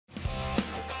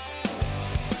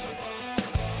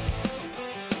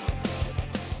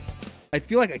I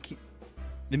feel like I can't.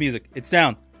 The music. It's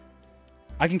down.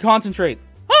 I can concentrate.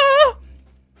 Ah!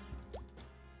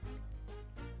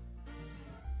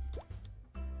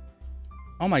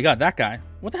 Oh my god, that guy.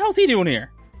 What the hell is he doing here?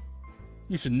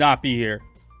 You should not be here.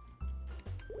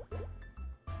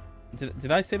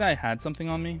 Did I say that I had something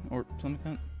on me? Or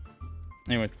something like that?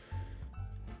 Anyways.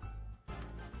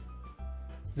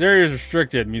 This area is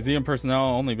restricted. Museum personnel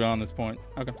only beyond this point.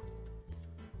 Okay.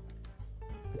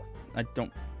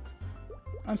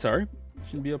 I'm sorry.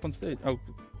 Shouldn't be up on stage.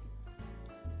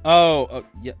 Oh,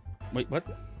 yeah. Wait, what?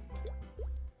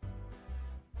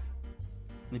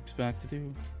 Leaps back to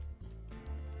do.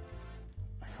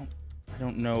 I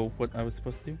don't know what I was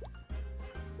supposed to do.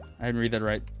 I didn't read that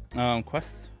right.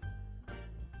 Quest.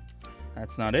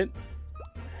 That's not it.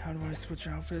 How do I switch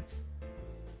outfits?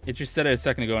 It just said it a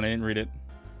second ago and I didn't read it.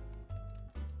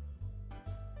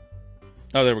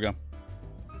 Oh, there we go.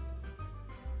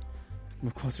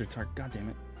 Move closer to target. God damn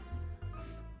it.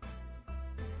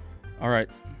 Alright.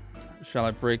 Shall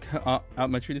I break out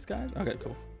my tree disguise? Okay,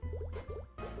 cool.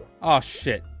 Oh,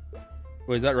 shit.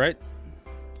 Wait, is that right?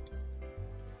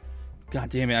 God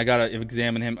damn it, I gotta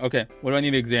examine him. Okay, what do I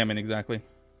need to examine exactly?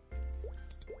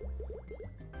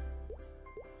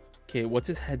 Okay, what's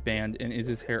his headband and is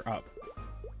his hair up?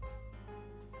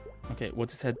 Okay,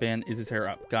 what's his headband? Is his hair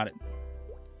up? Got it.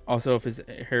 Also, if his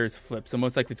hair is flipped. So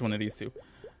most likely it's one of these two.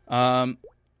 Does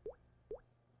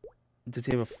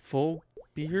he have a full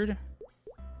beard?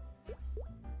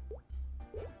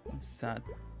 Sad.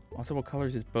 Also, what color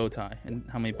is his bow tie? And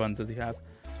how many buns does he have?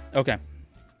 Okay.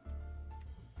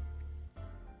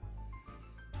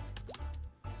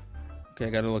 Okay, I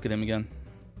gotta look at him again.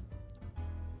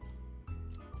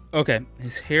 Okay,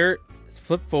 his hair is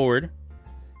flipped forward.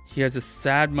 He has a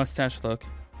sad mustache look.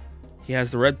 He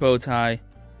has the red bow tie.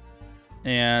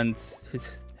 And his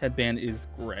headband is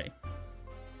gray.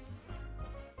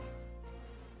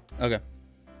 Okay.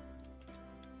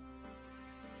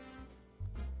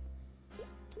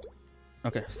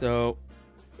 Okay, so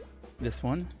this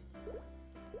one.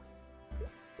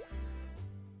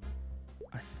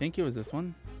 I think it was this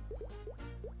one.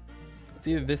 It's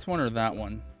either this one or that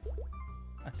one.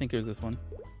 I think it was this one.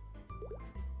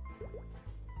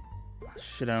 Oh,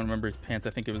 shit, I don't remember his pants.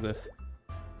 I think it was this.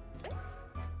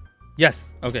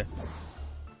 Yes, okay.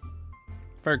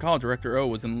 If I recall, Director O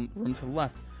was in the room to the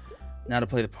left. Now to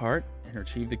play the part and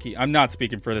retrieve the key. I'm not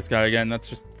speaking for this guy again. That's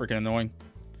just freaking annoying.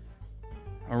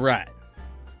 Alright.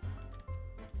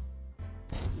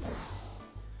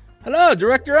 Hello,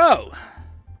 Director O!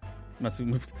 Must have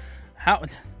moved. How?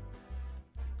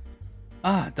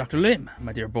 Ah, Dr. Lim,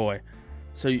 my dear boy.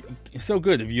 So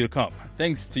good of you to come.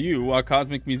 Thanks to you, our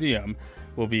Cosmic Museum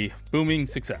will be a booming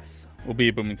success. What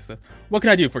can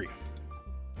I do for you?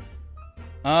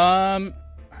 How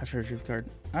should I retrieve the card?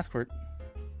 Ask for it.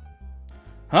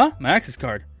 Huh? My access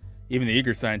card. Even the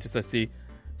eager scientists I see.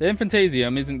 The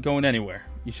Infantasium isn't going anywhere.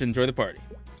 You should enjoy the party.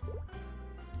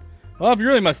 Well, if you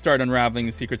really must start unraveling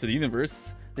the secrets of the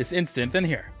universe this instant, then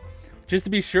here. Just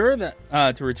to be sure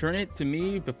that to return it to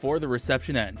me before the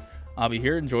reception ends. I'll be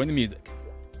here enjoying the music.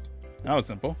 That was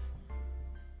simple.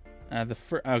 Okay,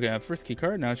 I have first key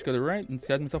card. Now I should go to the right and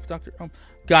disguise myself with Dr. Oh,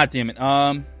 God damn it.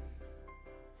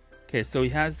 Okay, so he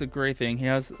has the gray thing. He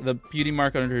has the beauty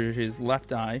mark under his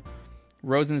left eye.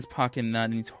 Rose in his pocket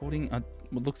and he's holding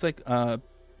what looks like a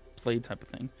blade type of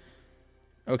thing.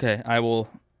 Okay, I will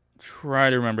try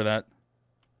to remember that.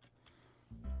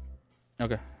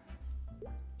 Okay.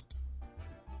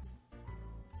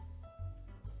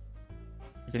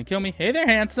 You're gonna kill me? Hey there,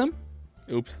 handsome.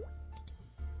 Oops.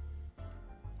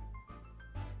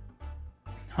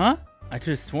 Huh? I could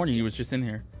have sworn he was just in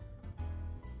here.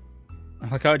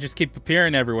 Like I would just keep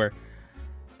appearing everywhere.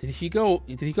 Did he go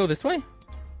this way?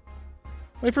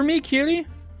 Wait for me, cutie.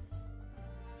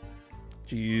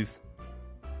 Jeez.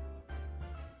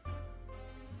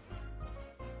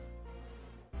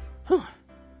 Whew.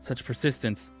 Such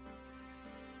persistence.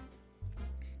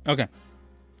 Okay.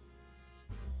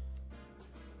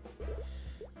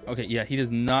 Okay, yeah, he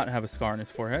does not have a scar on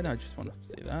his forehead. I just want to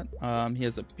say that. He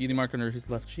has a beauty mark under his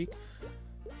left cheek.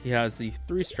 He has the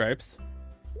 3 stripes.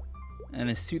 And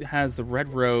his suit has the red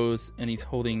rose, and he's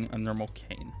holding a normal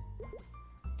cane.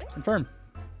 Confirm.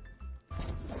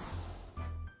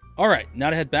 Alright, now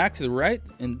to head back to the right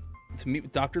and to meet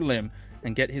with Dr. Lim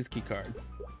and get his key card.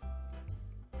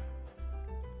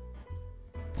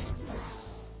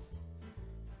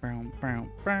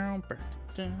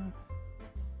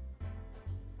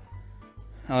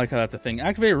 I like how that's a thing.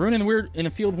 Activate a rune in a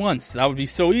field once. That would be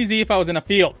so easy if I was in a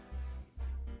field.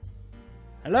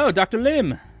 Hello, Dr.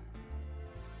 Lim.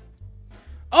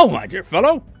 Oh, my dear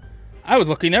fellow. I was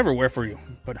looking everywhere for you,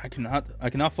 but I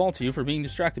cannot fault you for being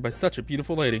distracted by such a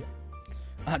beautiful lady.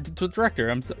 Director,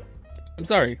 I'm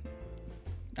sorry.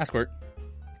 Escort.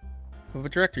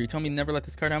 But Director, you told me to never let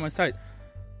this card out of my sight.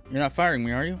 You're not firing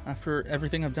me, are you? After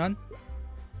everything I've done?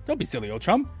 Don't be silly, old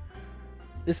chum.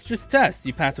 It's just a test.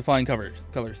 You passed with flying colors.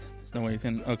 There's no way he's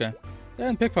in. Okay.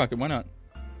 Then pickpocket. Why not?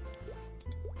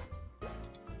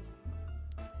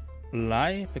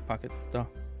 Lie? Pickpocket. Duh.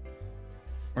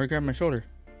 Or grab my shoulder.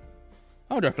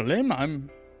 Oh, Dr. Lim, I'm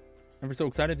ever so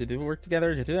excited to do work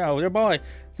together. Oh, dear boy.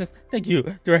 Thank you,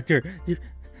 Director.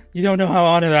 You don't know how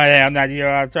honored I am that you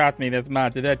trust me this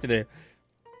much.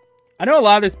 I know a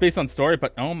lot of this is based on story,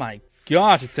 but oh my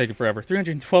gosh, it's taking forever.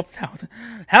 312,000.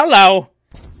 Hello!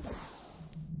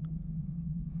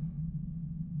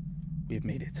 We have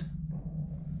made it.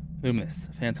 Luminous,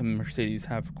 Phantom and Mercedes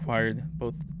have acquired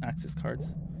both access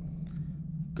cards.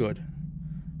 Good.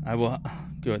 I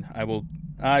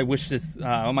wish this...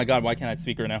 oh my god, why can't I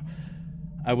speak right now?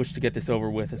 I wish to get this over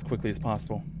with as quickly as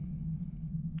possible.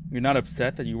 You're not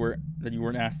upset that you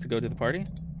weren't asked to go to the party,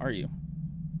 are you?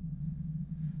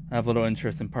 I have little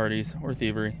interest in parties, or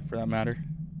thievery, for that matter.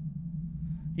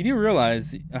 You do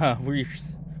realize we're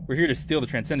here to steal the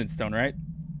Transcendence Stone, right?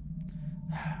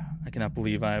 I cannot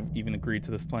believe I have even agreed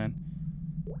to this plan.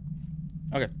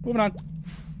 Okay, moving on.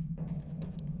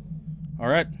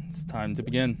 Alright, it's time to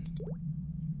begin.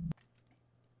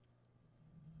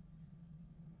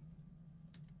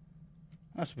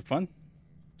 That should be fun.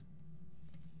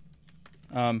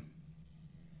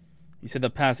 You said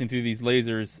that passing through these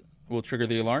lasers will trigger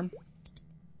the alarm?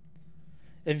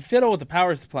 If you fiddle with the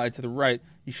power supply to the right,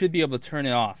 you should be able to turn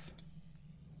it off.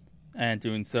 And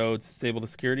doing so, disable the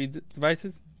security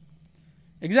devices?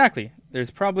 Exactly. There's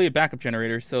probably a backup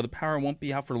generator, so the power won't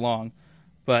be out for long,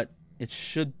 but it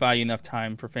should buy you enough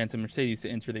time for Phantom Mercedes to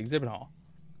enter the exhibit hall.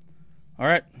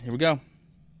 Alright, here we go.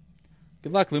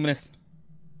 Good luck, Luminous.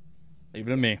 Leave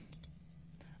it to me.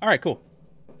 Alright, cool.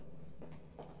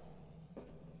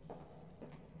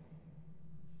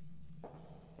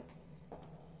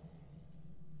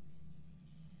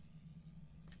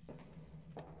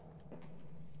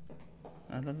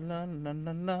 La la la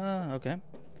la la. Okay.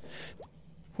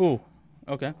 Whew.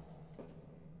 Okay.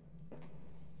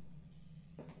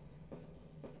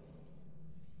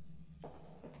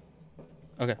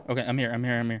 Okay, I'm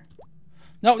here.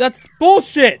 No, that's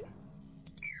bullshit!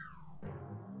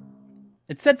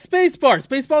 It said spacebar.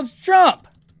 Spacebar's jump!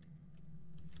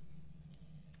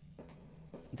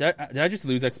 Did I just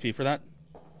lose XP for that?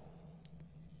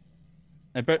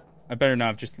 I better not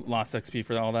have just lost XP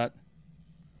for all that.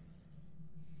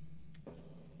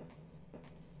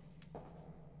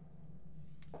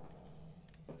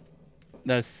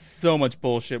 That's so much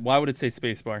bullshit. Why would it say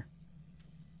spacebar?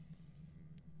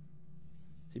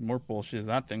 See, more bullshit is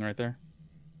that thing right there.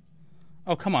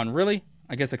 Oh, come on, really?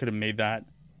 I guess I could have made that.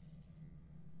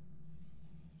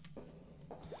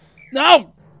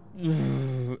 No!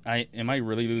 Am I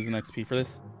really losing XP for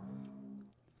this?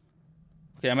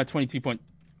 Okay, I'm at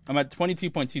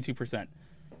 22.22%.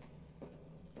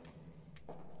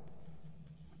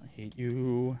 I hate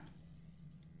you.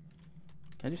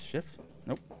 Can I just shift?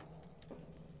 Nope.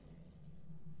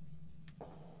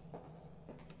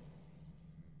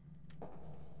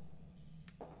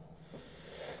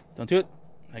 Don't do it.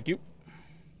 Thank you.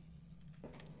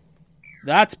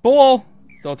 That's bull.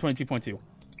 Still 22.2.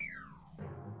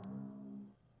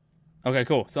 Okay,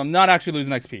 cool. So I'm not actually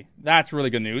losing XP. That's really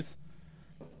good news.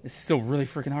 It's still really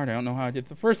freaking hard. I don't know how I did it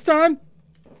the first time.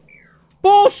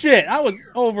 Bullshit! I was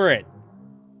over it.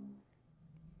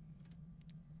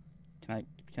 Can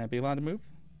I be allowed to move?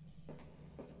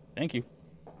 Thank you.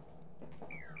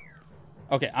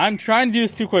 Okay, I'm trying to do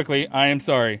this too quickly. I am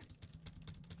sorry.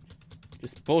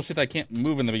 Just bullshit that I can't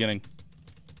move in the beginning.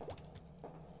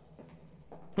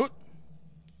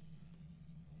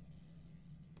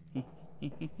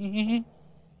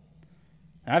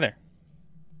 Hi there.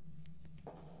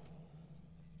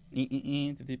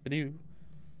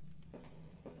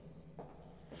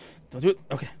 Don't do it.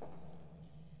 Okay.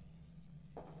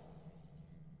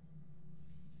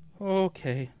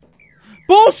 Okay.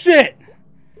 Bullshit!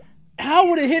 How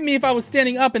would it hit me if I was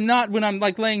standing up and not when I'm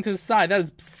like laying to the side? That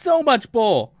is so much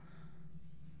bull.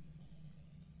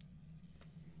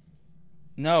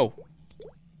 No.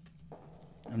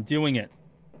 I'm doing it.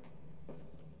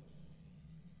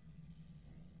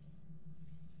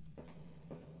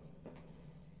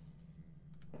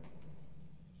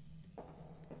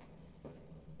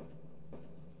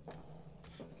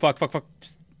 Fuck.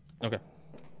 Just, okay.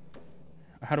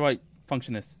 How do I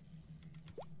function this?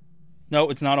 No,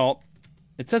 it's not alt.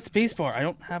 It says spacebar. I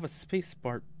don't have a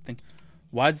spacebar thing.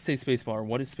 Why does it say spacebar?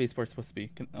 What is spacebar supposed to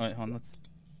be? All right, hold on. What's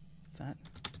that?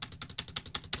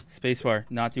 Spacebar.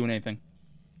 Not doing anything.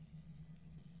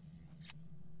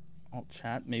 Alt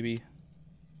chat, maybe.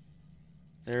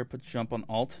 There, put jump on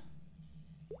alt.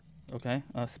 Okay,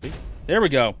 space. There we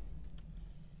go.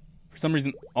 For some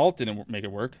reason, alt didn't make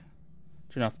it work.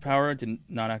 Turn off the power, did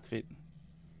not activate.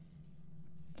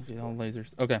 Activate all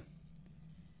lasers. Okay.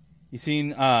 You seen,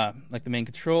 like the main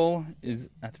control is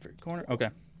at the very corner? Okay.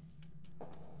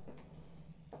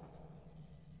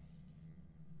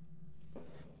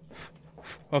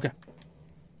 Okay.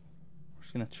 We're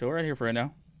just gonna chill right here for right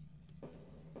now.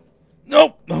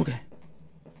 Nope! Okay.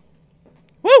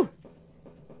 Woo!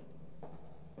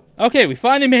 Okay, we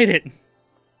finally made it.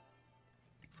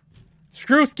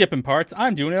 Screw skipping parts.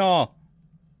 I'm doing it all.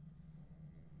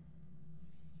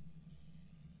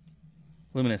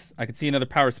 Luminous. I can see another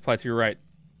power supply to your right.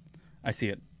 I see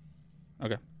it.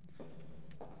 Okay.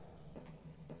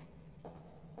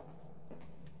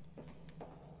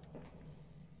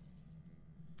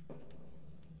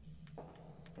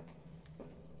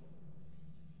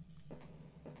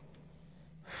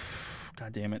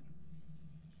 God damn it.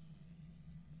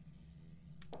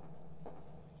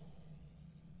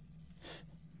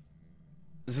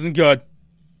 This isn't good.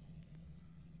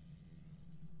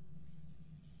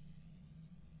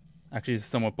 Actually, it's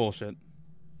somewhat bullshit.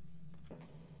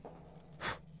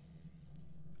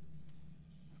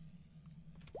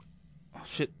 Oh,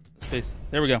 shit. Space.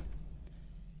 There we go.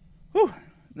 Whew.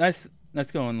 Nice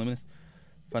going, Luminous.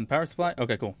 Fun power supply.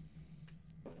 Okay, cool.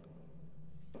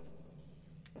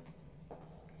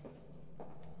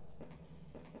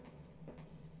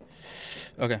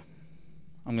 Okay.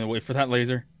 I'm gonna wait for that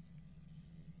laser.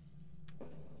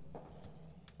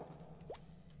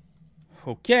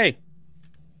 Okay.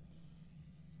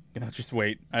 You know, just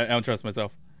wait. I don't trust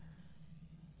myself.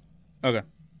 Okay.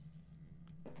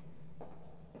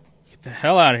 Get the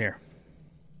hell out of here.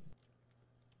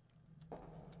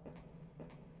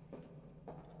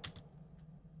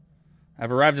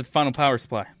 I've arrived at the final power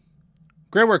supply.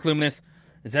 Great work, Luminous.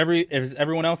 Is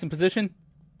everyone else in position?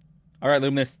 All right,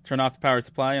 Luminous, turn off the power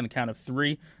supply on the count of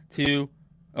 3, 2...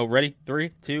 Oh, ready?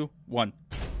 3, 2, 1.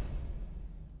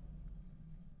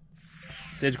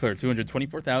 Stage clear,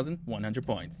 224,100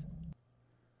 points.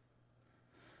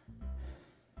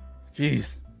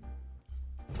 Jeez.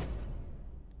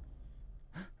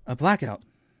 A blackout.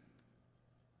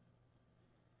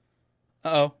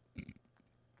 Uh-oh.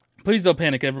 Please don't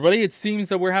panic, everybody. It seems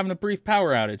that we're having a brief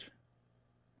power outage.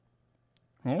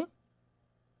 Huh?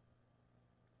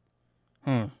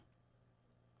 Huh.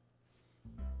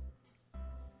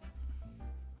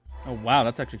 Oh, wow.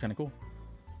 That's actually kind of cool.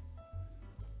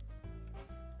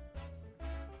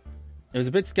 I was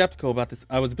a bit skeptical about this.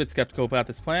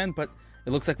 Plan, but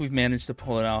it looks like we've managed to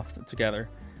pull it off together.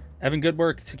 Evan, good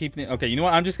work to keep the... Okay, you know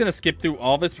what? I'm just going to skip through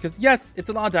all this because, yes, it's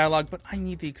a lot of dialogue, but I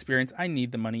need the experience. I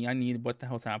need the money. I need what the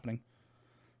hell's happening.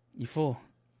 You fool.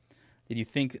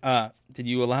 Did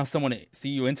you allow someone to see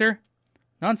you enter?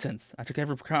 Nonsense. I took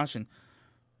every precaution.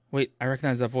 Wait, I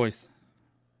recognize that voice.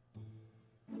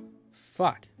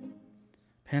 Fuck.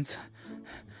 Pants.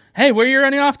 Hey, where are you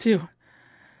running off to?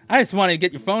 I just wanted to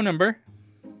get your phone number.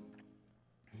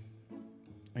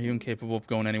 Are you incapable of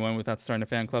going anywhere without starting a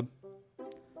fan club?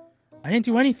 I didn't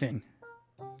do anything.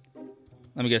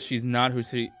 Let me guess, she's not who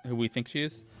we think she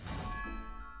is?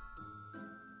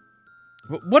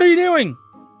 What are you doing?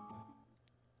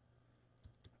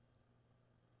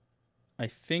 I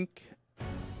think...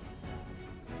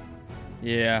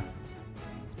 Yeah.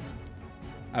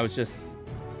 I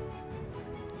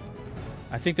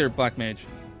think they're black mage.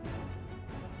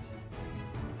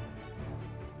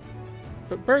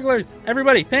 But burglars!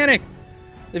 Everybody, panic!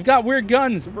 They've got weird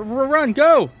guns! Run,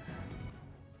 go!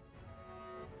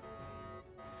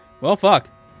 Well, fuck.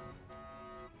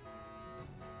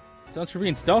 Sounds for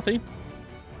being stealthy.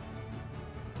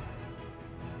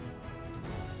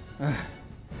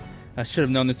 I should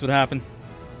have known this would happen.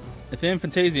 If the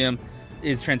Infantasium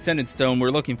is Transcendent Stone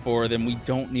we're looking for, then we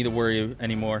don't need to worry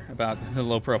anymore about the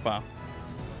low profile.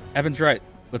 Evan's right.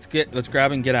 Let's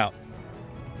grab and get out.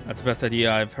 That's the best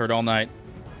idea I've heard all night.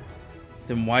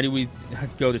 Then why do we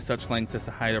go to such lengths as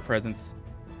to hide our presence?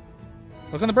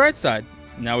 Look on the bright side.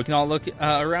 Now we can all look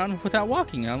around without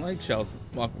walking on eggshells.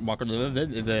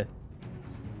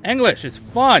 English is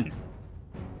fun!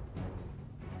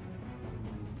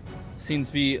 Seems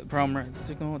to be a problem. Right? The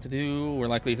signal, what to do? We're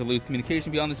likely to lose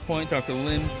communication beyond this point. Dr.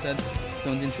 Lin said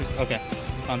Stone's interest. Okay.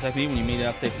 Contact me when you made it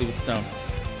out safely with Stone.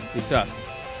 It's us.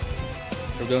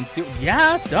 Shall we go and steal?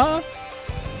 Yeah, duh!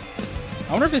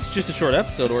 I wonder if it's just a short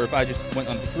episode or if I just went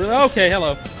on... Okay,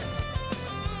 hello.